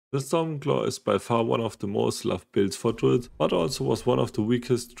The Stormclaw is by far one of the most loved builds for druids, but also was one of the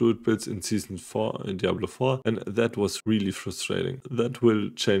weakest druid builds in Season 4 in Diablo 4, and that was really frustrating. That will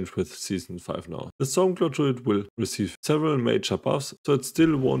change with Season 5 now. The Stormclaw Druid will receive several major buffs, so it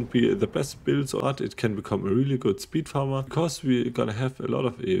still won't be the best build, but it can become a really good speed farmer, because we're gonna have a lot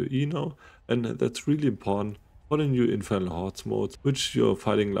of AoE now, and that's really important for the new infernal hordes mode, which you're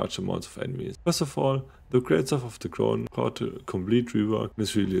fighting large amounts of enemies. First of all, the Greatstaff of the Crone got to complete rework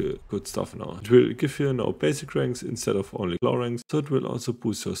is really good stuff now. It will give you now basic ranks instead of only claw ranks, so it will also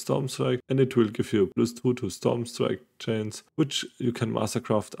boost your storm strike, and it will give you +2 to storm strike chains, which you can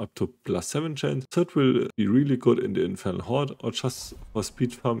mastercraft up to +7 chains, so it will be really good in the infernal horde or just for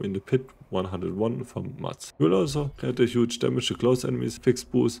speed farm in the pit 101 from mods. You will also get a huge damage to close enemies,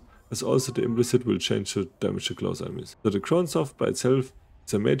 fixed boost, as also the implicit will change to damage to close enemies. So the crone stuff by itself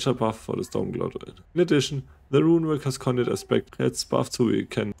is a major buff for the Stormclaw Druid. In addition, the Runeworkers Conduit aspect gets buffed, so we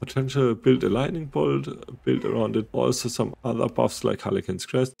can potentially build a lightning bolt, build around it, also some other buffs like Harlequin's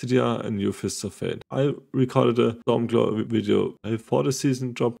Crest, CDR and New Fists of Fate. I recorded a Stormclaw video before the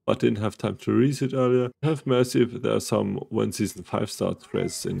season drop, but didn't have time to release it earlier. Have mercy if there are some when Season 5 starts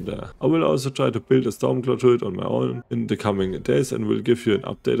phrases in there. I will also try to build a Stormclaw Druid on my own in the coming days and will give you an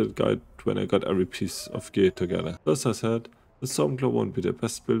updated guide when I got every piece of gear together. As I said, the Stormclaw won't be the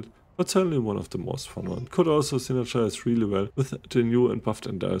best build, but certainly one of the most fun ones. Could also synergize really well with the new and buffed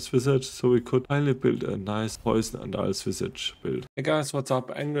Angrentv Visage, so we could finally build a nice poison Angrentv Visage build. Hey guys, what's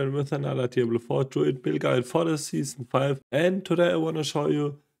up? Angrentv with another Diablo 4 Druid build guide for the Season 5, and today I want to show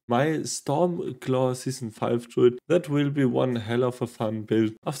you my Stormclaw Season 5 Druid. That will be one hell of a fun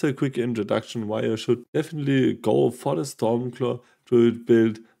build. After a quick introduction why you should definitely go for the Stormclaw Druid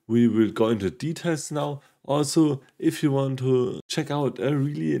build, we will go into details now. Also, if you want to check out a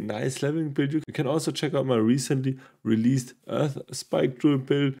really nice leveling build, you can also check out my recently released Earth Spike Druid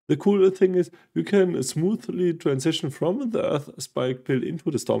build. The cool thing is you can smoothly transition from the Earth Spike build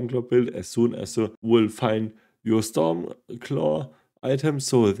into the Stormclaw build as soon as you will find your Stormclaw items,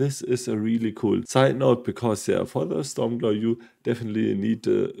 so this is a really cool side note, because yeah, for the Stormclaw you definitely need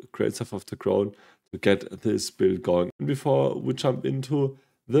the Greatstaff of the Crone to get this build going. And before we jump into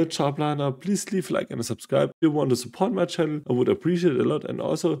the chart planner, please leave a like and a subscribe. If you want to support my channel, I would appreciate it a lot, and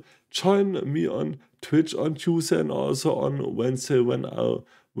also join me on Twitch on Tuesday and also on Wednesday when I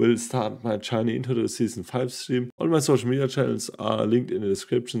will start my journey into the Season 5 stream. All my social media channels are linked in the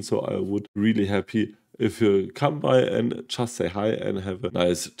description, so I would really happy if you come by and just say hi and have a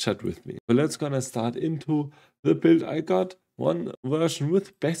nice chat with me. So let's gonna start into the build. I got one version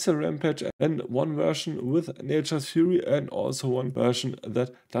with Better Rampage and one version with Nature's Fury, and also one version that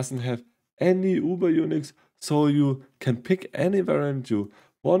doesn't have any Uber Unix, so you can pick any variant you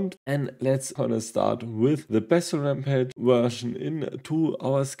want. And let's gonna start with the Better Rampage version into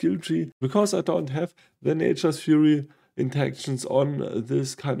our skill tree, because I don't have the Nature's Fury interactions on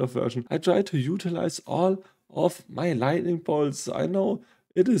this kind of version. I try to utilize all of my lightning bolts. I know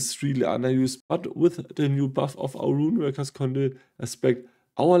it is really underused, but with the new buff of our Runeworkers Conduit aspect,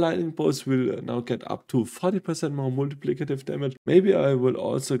 our lightning bolts will now get up to 40% more multiplicative damage. Maybe I will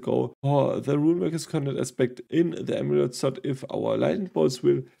also go for the Runeworkers Conduit aspect in the Emerald slot if our lightning bolts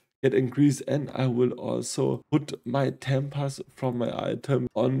will get increased, and I will also put my tempers from my item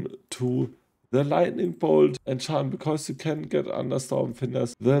onto the lightning bolt enchant, because you can get under storm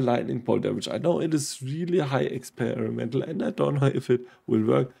fingers the lightning bolt damage. I know it is really high experimental and I don't know if it will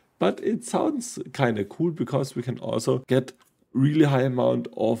work, but it sounds kind of cool, because we can also get really high amount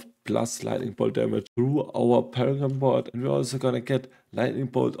of plus lightning bolt damage through our Paragon Board, and we're also gonna get lightning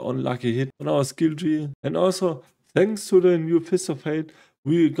bolt on lucky hit on our skill tree. And also thanks to the new Fist of Fate,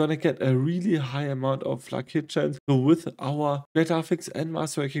 we're gonna get a really high amount of luck hit chance. So with our great graphics and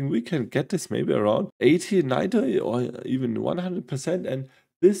masterworking, we can get this maybe around 80, 90 or even 100%, and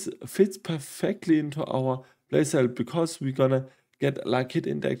this fits perfectly into our playstyle, because we're gonna get luck hit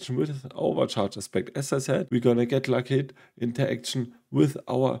interaction with overcharge aspect. As I said, we're gonna get luck hit interaction with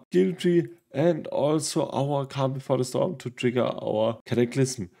our skill tree and also our calm before the storm to trigger our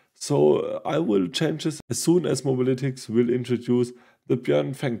cataclysm. So I will change this as soon as Mobilitics will introduce the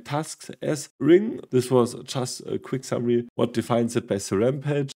Björn Fang tasks as ring. This was just a quick summary what defines the best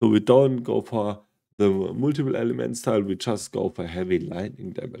rampage. So we don't go for the multiple element style, we just go for heavy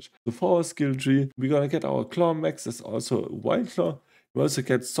lightning damage. So for our skill tree, we're gonna get our claw max as also wild claw. We also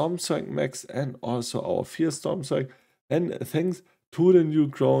get storm strike max and also our fierce storm strike. And thanks to the new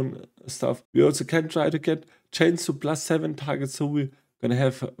crone stuff, we also can try to get chains to +7 targets, so we're gonna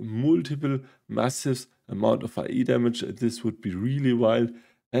have multiple massive amount of IE damage. This would be really wild.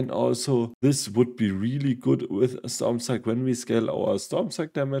 And also this would be really good with Stormstrike when we scale our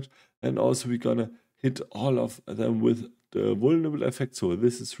Stormstrike damage, and also we're gonna hit all of them with the vulnerable effect, so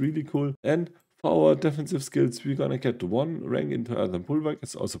this is really cool. And for our defensive skills, we're gonna get 1 rank into Earthen Bulwark.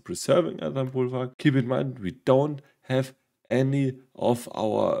 It's also preserving Earthen Bulwark. Keep in mind, we don't have any of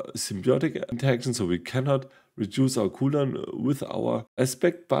our symbiotic interactions, so we cannot reduce our cooldown with our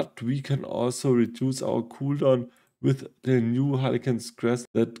aspect, but we can also reduce our cooldown with the new Harlequin's Crest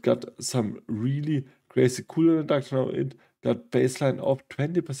that got some really crazy cooldown reduction. Now it got baseline of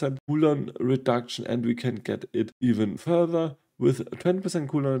 20% cooldown reduction, and we can get it even further. With 20%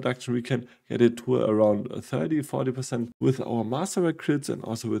 cooldown reduction, we can get it to around 30-40% with our masterwork crits, and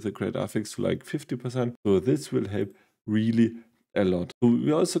also with the great affix to like 50%. So this will help really a lot. So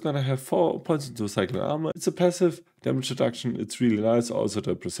we're also gonna have 4 points into cycling armor. It's a passive damage reduction. It's really nice. Also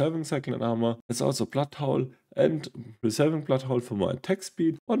the preserving cycling armor. It's also blood howl and preserving blood howl for more attack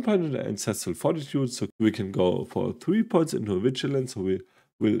speed. 1 point into ancestral fortitude, so we can go for 3 points into vigilance, so we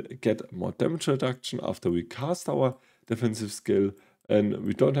will get more damage reduction after we cast our defensive skill. And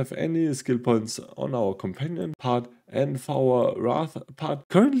we don't have any skill points on our companion part. And for our Wrath part,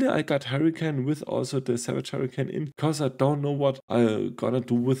 currently I got Hurricane with also the Savage Hurricane in, because I don't know what I'm gonna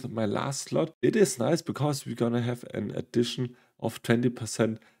do with my last slot. It is nice because we're gonna have an addition of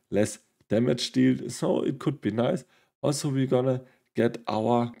 20% less damage dealt, so it could be nice. Also, we're gonna get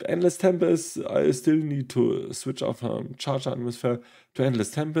our Endless Tempest. I still need to switch off Charge Atmosphere to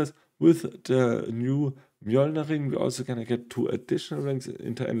Endless Tempest. With the new Mjolnir ring, we're also gonna get 2 additional ranks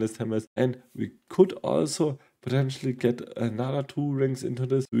into Endless Tempest, and we could also potentially get another 2 ranks into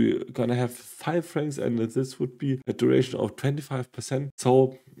this. We're gonna have 5 ranks, and this would be a duration of 25%.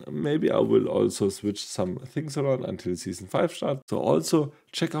 So maybe I will also switch some things around until Season 5 starts. So also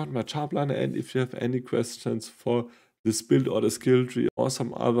check out my chart planner, and if you have any questions for this build or the skill tree or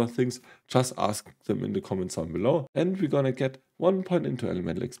some other things, just ask them in the comments down below. And we're gonna get 1 point into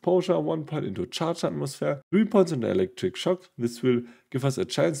elemental exposure, 1 point into charged atmosphere, 3 points into electric shock. This will give us a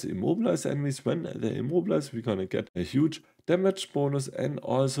chance to immobilize enemies. When they're immobilized, we're gonna get a huge damage bonus, and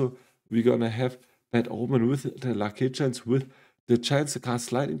also we're gonna have Bad Omen with the lucky chance, with the chance to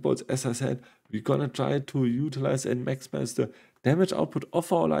cast lightning bolts. As I said, we're gonna try to utilize and maximize the damage output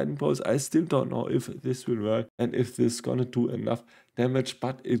of our lightning bolts. I still don't know if this will work and if this is gonna do enough damage,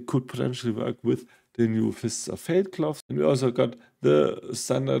 but it could potentially work with the new Fists of Fate cloth. And we also got the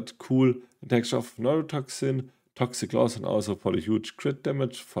standard cool detection of neurotoxin, toxic loss, and also for the huge crit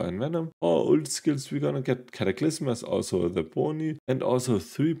damage for Envenom. For ult skills, we're gonna get Cataclysm as also the bony, and also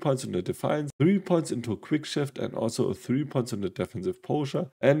 3 points into Defiance, 3 points into Quick Shift, and also 3 points into Defensive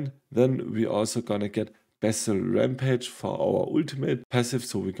Posture. And then we also gonna get Bestial Rampage for our ultimate passive,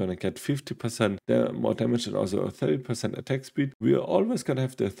 so we're gonna get 50% more damage and also a 30% attack speed. We are always gonna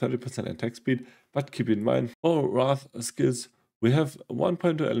have the 30% attack speed, but keep in mind, for Wrath skills, we have 1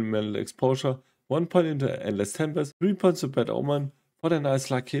 point to elemental exposure, 1 point into Endless Tempest, 3 points to Bad Omen for the nice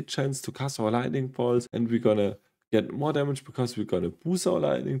lucky chance to cast our lightning bolts, and we're gonna get more damage because we're gonna boost our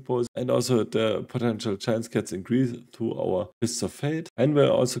lightning bolts, and also the potential chance gets increased to our Fists of Fate. And we're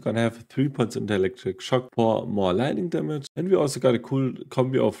also gonna have 3 points into electric shock for more lightning damage, and we also got a cool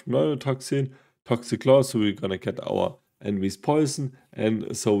combo of neurotoxin, toxic loss, so we're gonna get our enemies poison,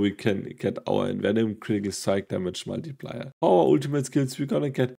 and so we can get our Envenom critical strike damage multiplier. For our ultimate skills, we're gonna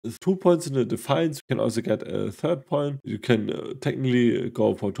get 2 points in the Defiance. We can also get a 3rd point. You can technically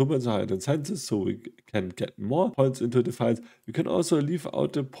go for 2 points higher than senses, so we can get more points into Defiance. You can also leave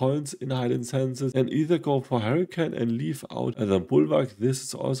out the points in hidden senses and either go for Hurricane and leave out the Bulwark. This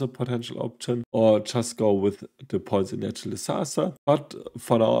is also a potential option, or just go with the points in Natural Disaster. But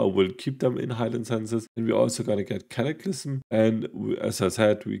for now, I will keep them in hidden senses. And we're also gonna get Cataclysm, and as I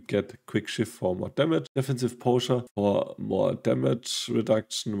said, we get Quick Shift for more damage, Defensive Posture for more damage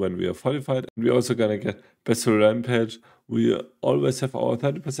reduction when we are fortified. And we're also gonna get Bestial Rampage. We always have our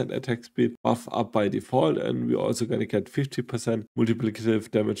 30% attack speed buff up by default, and we're also gonna get 50%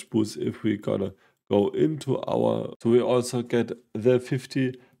 multiplicative damage boost if we're gonna go into our... So we also get the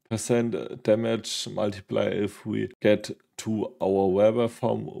 50% damage multiplier if we get to our werewolf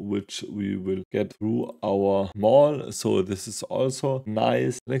form, which we will get through our maul. So this is also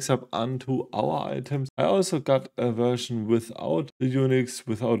nice. Next up, onto our items. I also got a version without the Unix,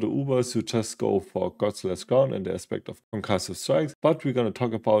 without the Ubers. You just go for God's Crown and the aspect of concussive strikes. But we're gonna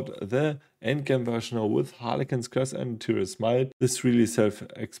talk about the endgame version now with Harlequin's Crest and Tyrus Might. This is really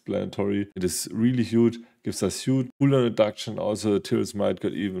self-explanatory. It is really huge. gives us huge cooldown reduction. Also, Tyrell's Might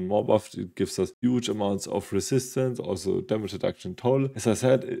got even more buffed. It gives us huge amounts of resistance, also damage reduction total. As I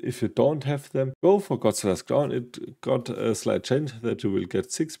said, if you don't have them, go for Godslayer's Crown. It got a slight change that you will get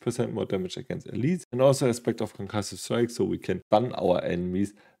 6% more damage against elites, and also aspect of concussive strike, so we can stun our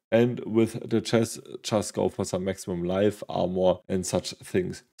enemies. And with the chest, just go for some maximum life, armor, and such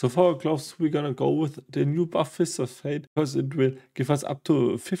things. So for our gloves, we're gonna go with the new buff Fist of Fate, because it will give us up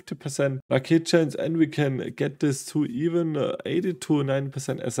to 50% luck hit chance, and we can get this to even 80 to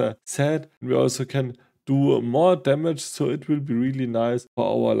 90%, as I said. We also can do more damage, so it will be really nice for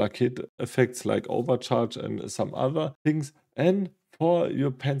our luck hit effects like overcharge and some other things. And for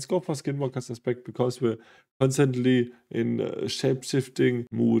your pants, go for Skinwalker's aspect, because we're constantly in shape-shifting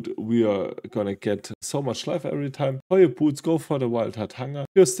mood. We are gonna get so much life every time. For your boots, go for the Wild Heart Hunger.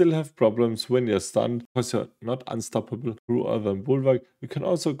 You still have problems when you're stunned, because you're not unstoppable through other than Bulwark. You can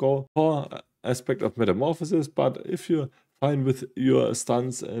also go for aspect of Metamorphosis, but if you're fine with your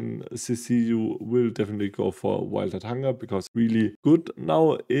stuns and CC, you will definitely go for Wild Heart Hunger, because really good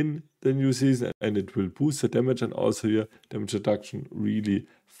now in the new season, and it will boost the damage and also your damage reduction really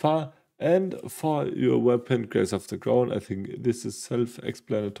far. And for your weapon, Grace of the Crown, I think this is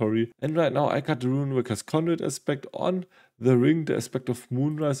self-explanatory. And right now I got the Runeworkers Conduit aspect on the ring, the aspect of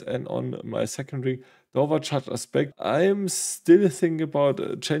Moonrise, and on my second ring, the Overcharge aspect. I'm still thinking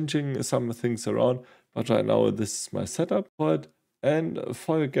about changing some things around, but right now this is my setup for it. And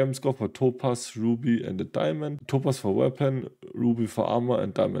for your gems, go for Topaz, Ruby, and a Diamond. Topaz for weapon, Ruby for armor,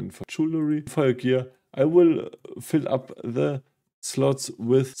 and Diamond for jewelry. For your gear, I will fill up the slots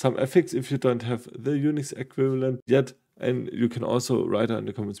with some effects if you don't have the Unix equivalent yet, and you can also write down in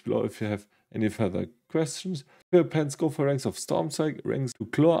the comments below if you have any further questions. For your pants, go for ranks of Stormstrike, ranks to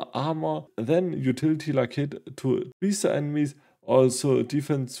claw, armor, then utility like hit to increase the enemies, also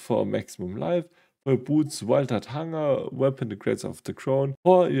defense for maximum life. For your boots, Wild Heart Hunger, weapon the Greatstaff of the Crone.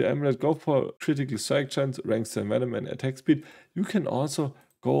 For your amulet, go for critical strike chance, ranks to venom, and attack speed. You can also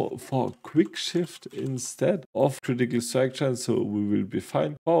go for quick shift instead of critical strike chance, so we will be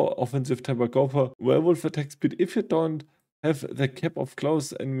fine. For offensive temper, go for werewolf attack speed. If you don't have the cap of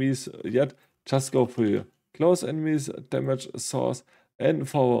close enemies yet, just go for your close enemies damage source. And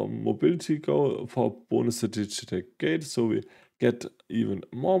for mobility, go for bonus to digital gate, so we get even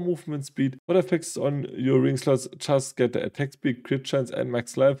more movement speed. For the effects on your ring slots, just get the attack speed, crit chance, and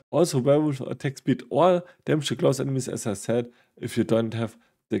max life. Also werewolf attack speed or damage to close enemies, as I said, if you don't have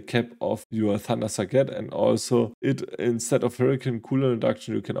the cap of your Thunder Saget. And also it, instead of Hurricane cooldown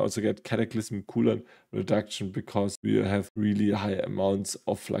reduction, you can also get Cataclysm cooldown reduction, because we have really high amounts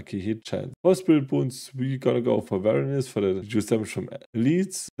of lucky hit chance. For spirit boons, we gonna go for Varinus for the reduced damage from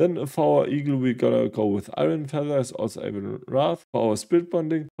elites. Then for our eagle, we gonna go with Iron Feathers, also Even Wrath. For our spirit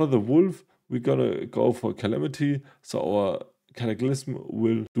bonding, for the wolf, we gonna go for Calamity, so our Cataclysm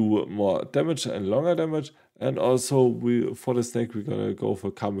will do more damage and longer damage. And also for the snake, we're gonna go for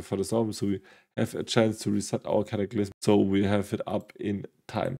Calm Before the Storm, so we have a chance to reset our Cataclysm, so we have it up in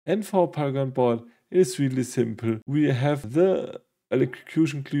time. And for Paragon Board, it's really simple. We have the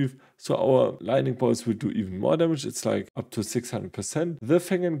Electrocution Cleave, so our lightning bolts will do even more damage. It's like up to 600%. The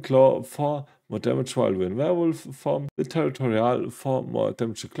Fang and Claw for more damage while we're in werewolf form. The Territorial for more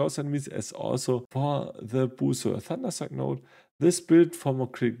damage to close enemies, as also for the boost or Thundersuck node. The Spirit for more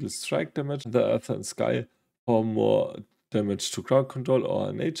critical strike damage. The Earth and Sky for more damage to crowd control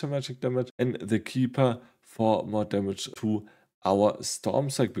or nature magic damage. And the Keeper for more damage to our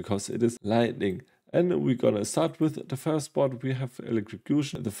Stormstrike, because it is lightning. And we're gonna start with the first board. We have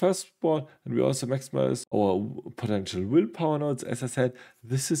Electrocution, the first board, and we also maximize our potential willpower nodes. As I said,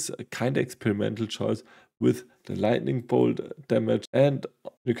 this is a kind of experimental choice with the lightning bolt damage, and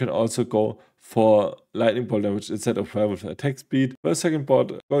you can also go for lightning bolt damage instead of werewolf attack speed. For the second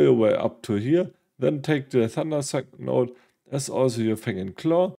board, go your way up to here, then take the Thundersuck node, as also your Fang and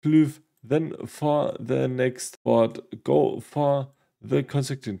Claw Cleave. Then for the next board, go for the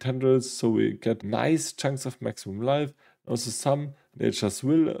Constricting Tendrils, so we get nice chunks of maximum life, also some Nature's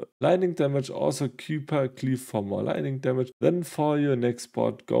Will lightning damage, also Keeper Cleave for more lightning damage. Then for your next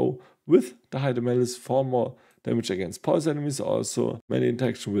spot, go with the Hide Malice for more damage against poison enemies, also many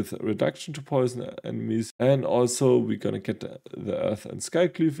interaction with reduction to poison enemies, and also we're gonna get the Earth and Sky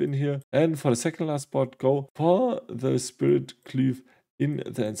Cleave in here. And for the second last spot, go for the Spirit Cleave in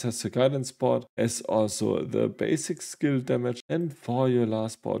the Ancestor Guidance board as also the basic skill damage, and for your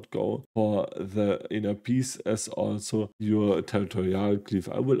last board go for the inner peace as also your territorial cleave.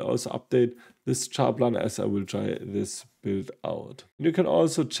 I will also update this char planner as I will try this build out. You can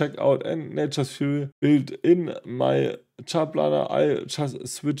also check out Nature's Fury build in my char planner. I just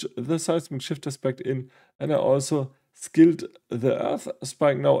switch the seismic shift aspect in, and I also skilled the earth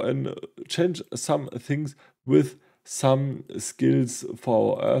spike now and change some things with some skills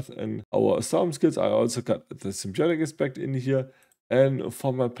for our earth and our storm skills. I also got the symbiotic aspect in here, and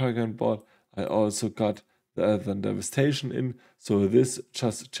for my Paragon board I also got the Earthen Devastation in. So this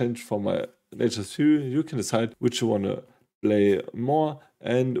just changed for my Nature's Fury. You can decide which you want to play more,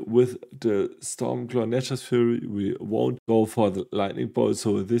 and with the Stormclaw Nature's Fury we won't go for the lightning bolt,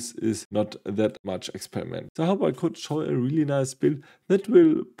 so this is not that much experiment. So I hope I could show a really nice build that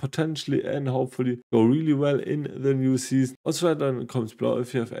will potentially and hopefully go really well in the new season. Also write down in the comments below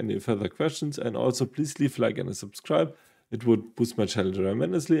if you have any further questions, and also please leave a like and a subscribe. It would boost my channel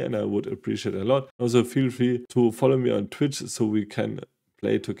tremendously and I would appreciate it a lot. Also feel free to follow me on Twitch so we can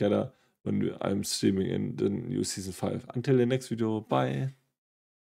play together when I'm streaming in the new Season 5. Until the next video, bye!